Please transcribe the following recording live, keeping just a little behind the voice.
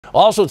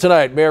Also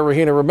tonight, Mayor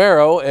Regina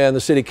Romero and the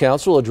City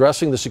Council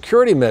addressing the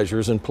security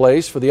measures in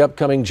place for the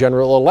upcoming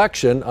general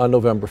election on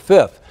November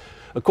 5th.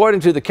 According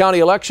to the county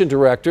election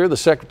director, the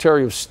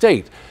Secretary of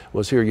State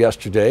was here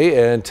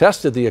yesterday and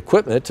tested the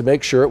equipment to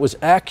make sure it was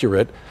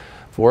accurate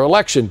for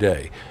Election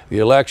Day. The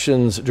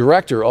elections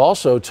director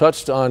also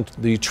touched on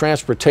the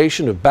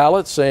transportation of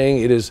ballots,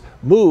 saying it is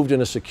moved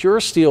in a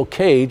secure steel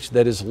cage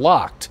that is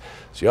locked.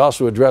 She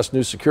also addressed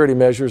new security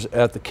measures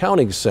at the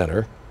counting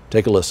center.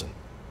 Take a listen.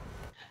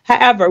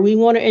 However, we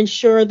want to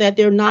ensure that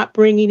they're not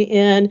bringing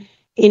in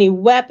any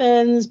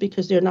weapons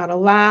because they're not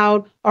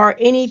allowed, or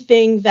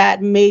anything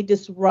that may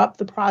disrupt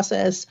the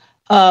process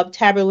of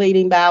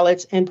tabulating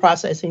ballots and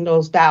processing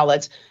those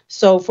ballots.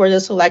 So for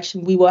this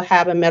election, we will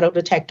have a metal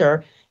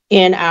detector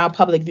in our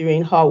public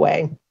viewing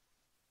hallway.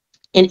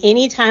 And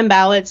anytime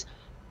ballots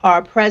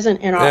are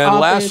present in our office. And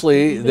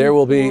lastly, there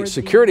will be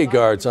security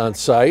guards on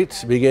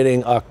site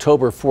beginning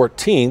October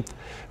 14th,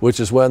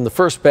 which is when the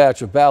first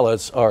batch of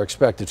ballots are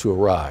expected to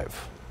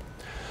arrive.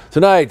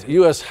 Tonight,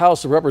 U.S.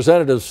 House of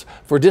Representatives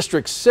for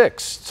District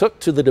 6 took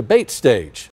to the debate stage.